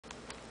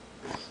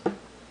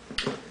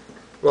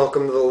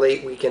Welcome to the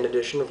late weekend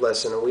edition of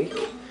Lesson a Week.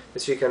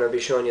 This weekend I'll be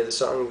showing you the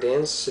song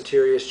Dance,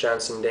 Soterios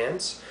Johnson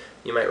Dance.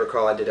 You might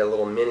recall I did a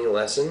little mini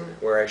lesson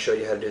where I showed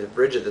you how to do the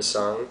bridge of the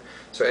song.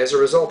 So as a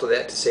result of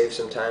that, to save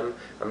some time,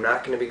 I'm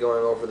not going to be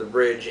going over the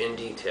bridge in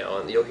detail,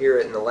 and you'll hear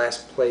it in the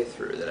last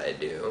playthrough that I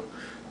do.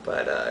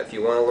 But if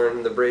you want to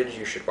learn the bridge,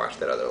 you should watch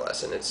that other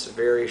lesson. It's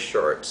very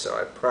short, so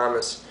I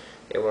promise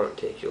it won't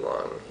take you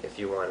long if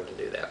you wanted to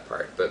do that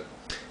part. But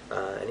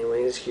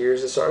anyways,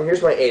 here's the song.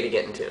 Here's my A to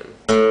get in tune.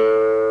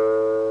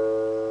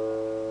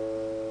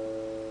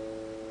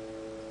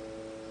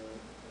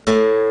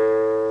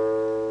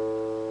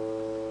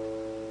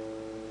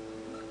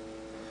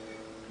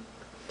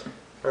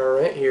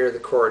 Alright, here are the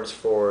chords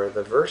for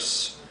the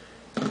verse.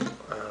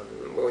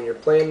 When you're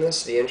playing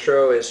this, the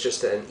intro is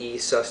just an E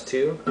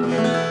sus2.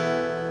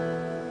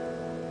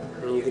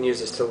 And you can use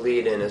this to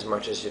lead in as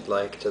much as you'd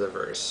like to the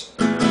verse.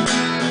 Into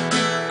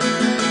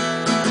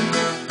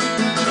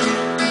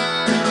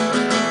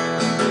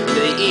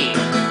the E.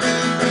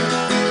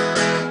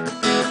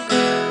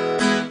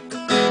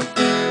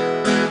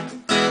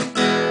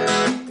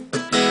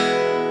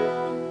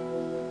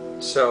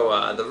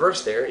 So the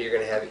verse there, you're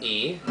going to have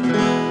E.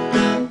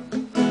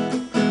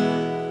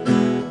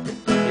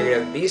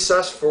 B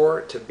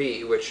sus4 to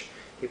B, which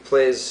he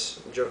plays,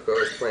 Joko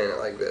is playing it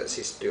like this.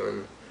 He's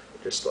doing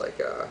just like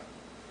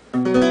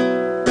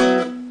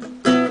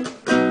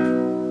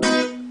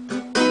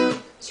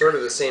sort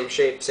of the same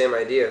shape, same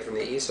idea from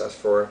the E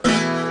sus4.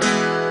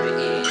 The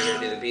E, you're going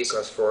to do the B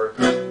sus4.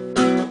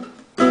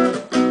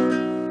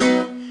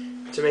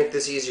 To make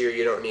this easier,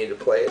 you don't need to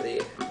play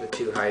the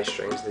two high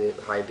strings, the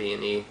high B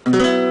and E.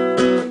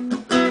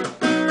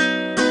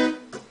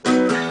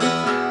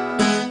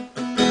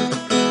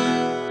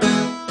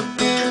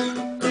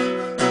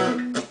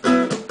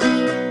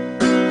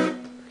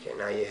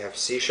 You have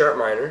C sharp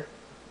minor,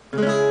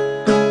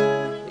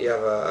 you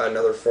have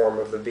another form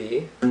of the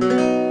B, and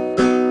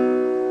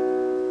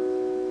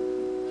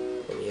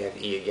you have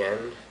E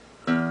again,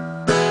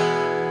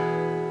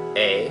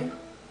 A,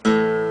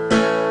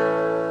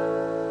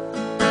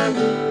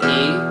 E,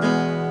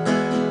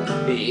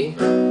 B,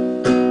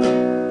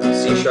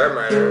 C sharp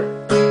minor,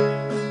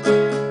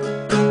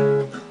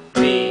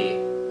 B, E.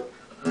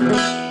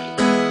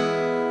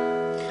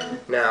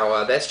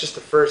 Now that's just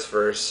the first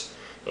verse.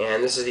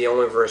 And this is the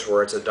only verse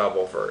where it's a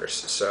double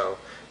verse, so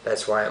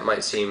that's why it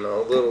might seem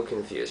a little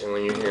confusing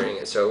when you're hearing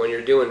it. So when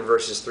you're doing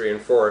verses 3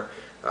 and 4,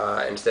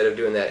 instead of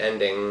doing that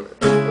ending with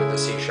the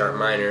C sharp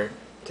minor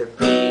to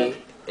B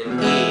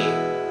and E,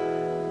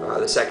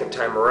 the second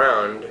time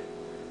around,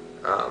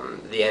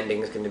 the ending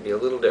is going to be a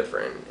little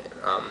different.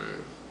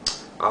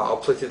 I'll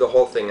play through the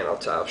whole thing and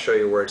I'll show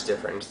you where it's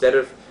different. Instead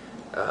of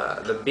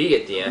the B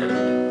at the end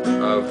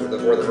of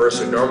where the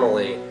verse would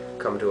normally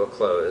come to a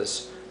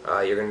close,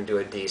 you're going to do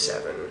a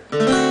D7.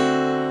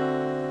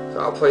 So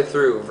I'll play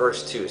through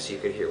verse 2 so you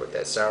could hear what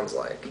that sounds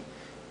like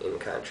in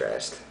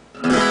contrast.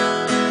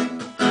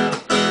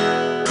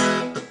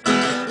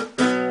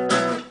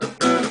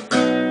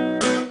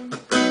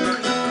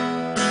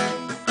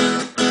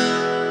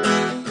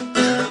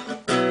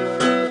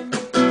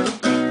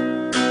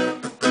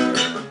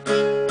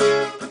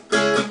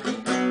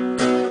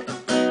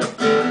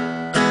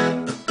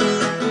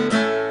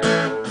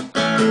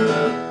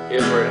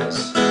 Here's where it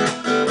is.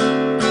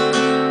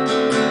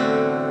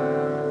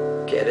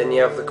 Then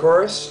you have the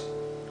chorus,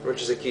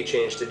 which is a key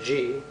change to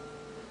G.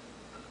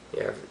 You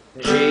have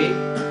G,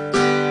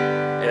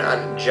 and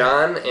on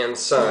John and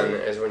Son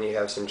is when you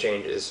have some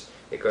changes.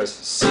 It goes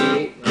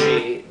C,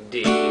 G,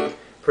 D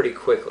pretty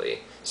quickly.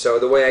 So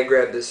the way I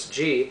grab this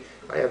G,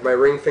 I have my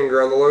ring finger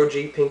on the low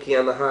G, pinky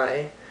on the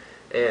high,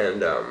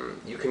 and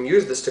you can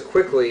use this to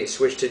quickly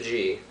switch to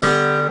G.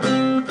 So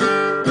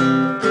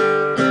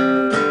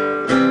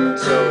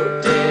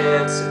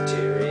dance,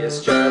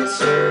 Soterios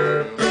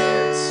Johnson.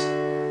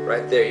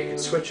 Right there, you can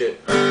switch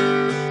it.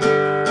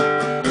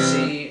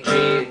 C,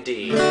 G,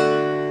 D.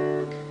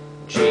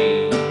 G,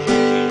 G,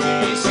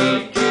 G,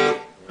 C, G,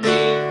 D.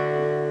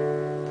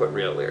 Put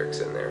real lyrics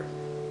in there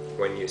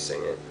when you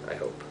sing it, I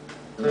hope.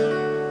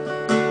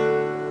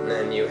 And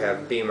then you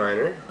have B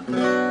minor,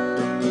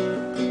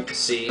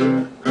 C,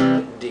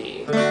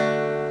 D.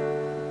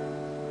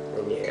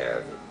 Then you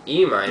have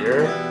E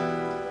minor,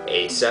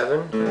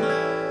 A7,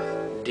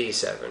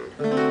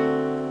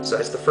 D7. So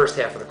that's the first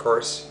half of the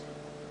chorus.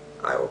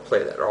 I will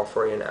play that all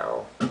for you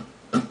now.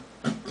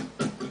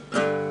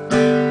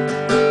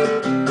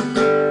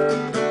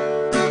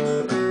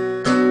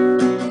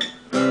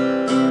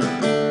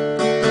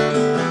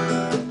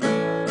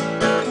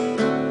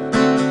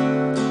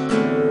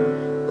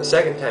 The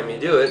second time you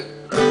do it,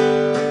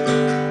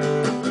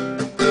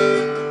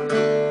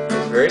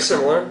 it's very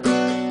similar.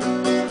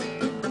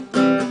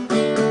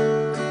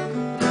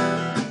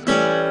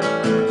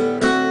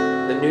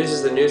 The news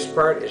is the news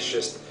part. It's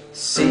just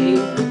C,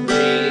 G,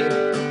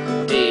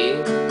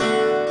 D,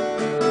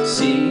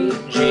 C,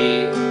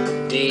 G,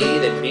 D,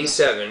 then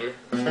B7,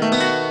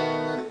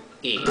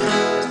 E.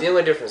 It's the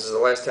only difference is the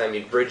last time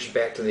you bridged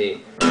back to the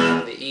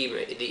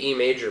E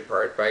major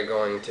part by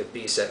going to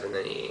B7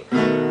 then E.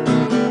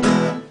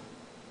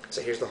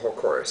 So here's the whole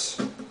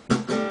chorus.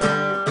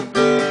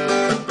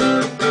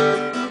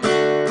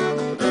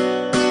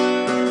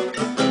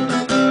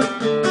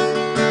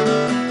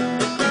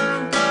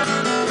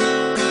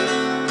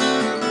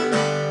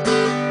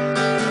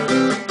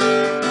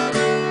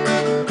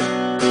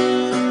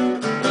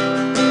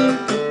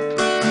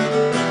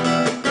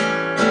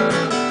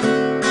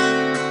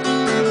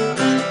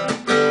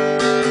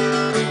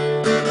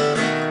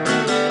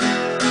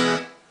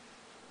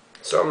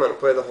 So I'm going to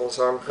play the whole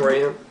song for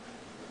you,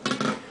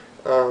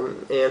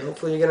 and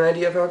hopefully you get an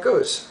idea of how it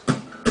goes.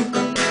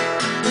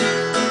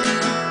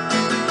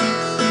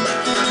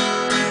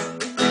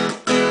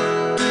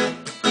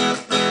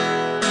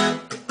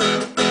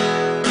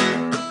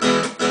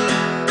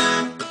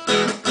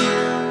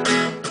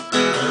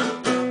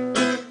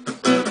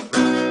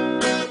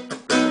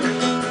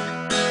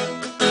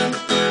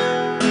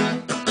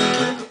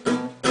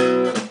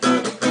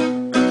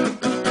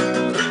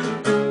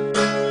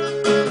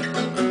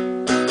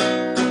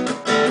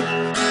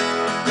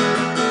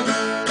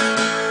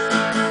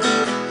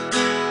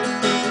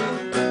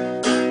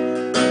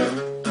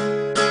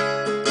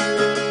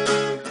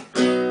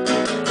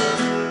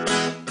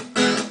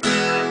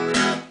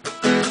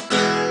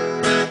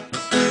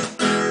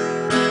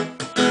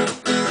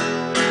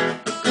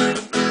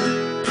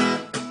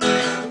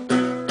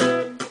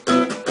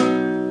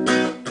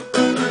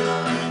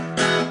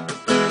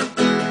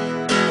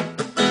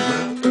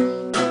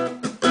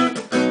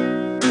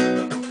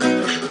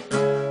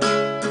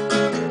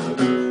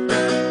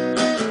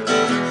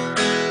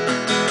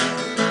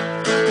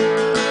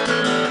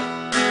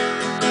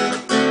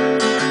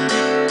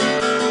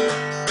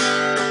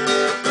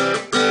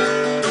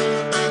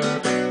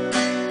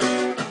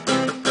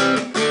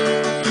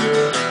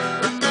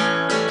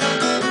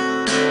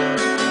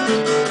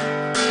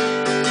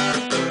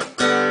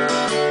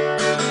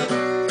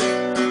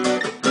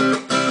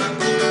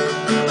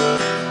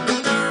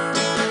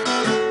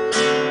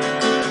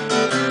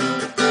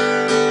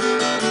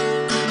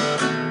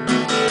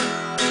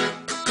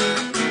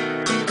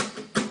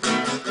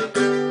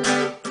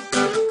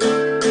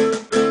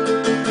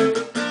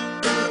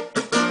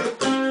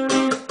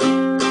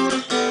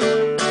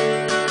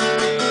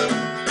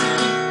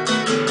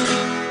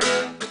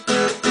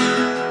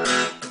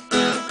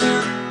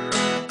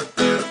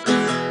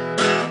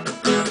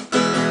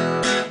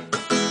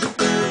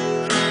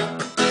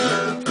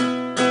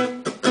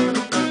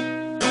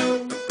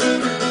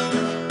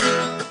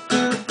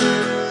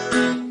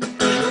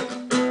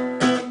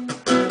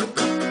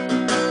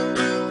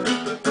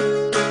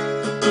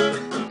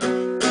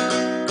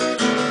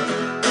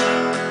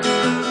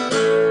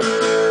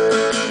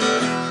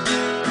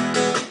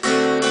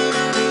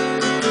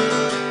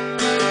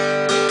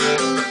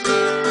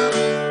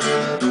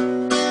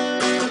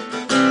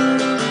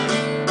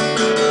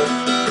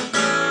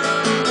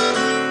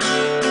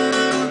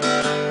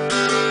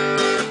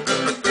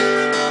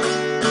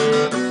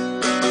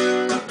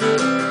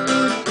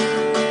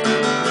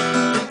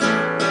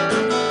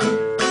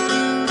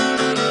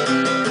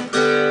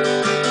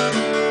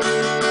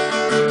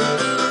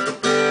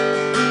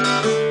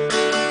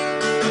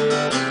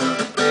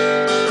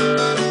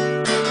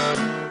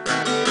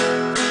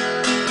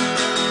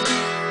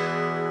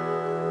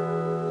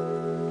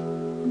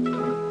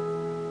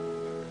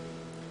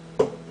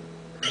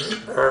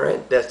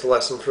 Alright, that's the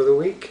lesson for the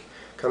week.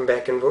 Come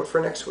back and vote for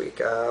next week.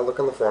 Look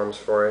on the forums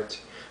for it.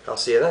 I'll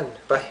see you then.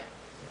 Bye.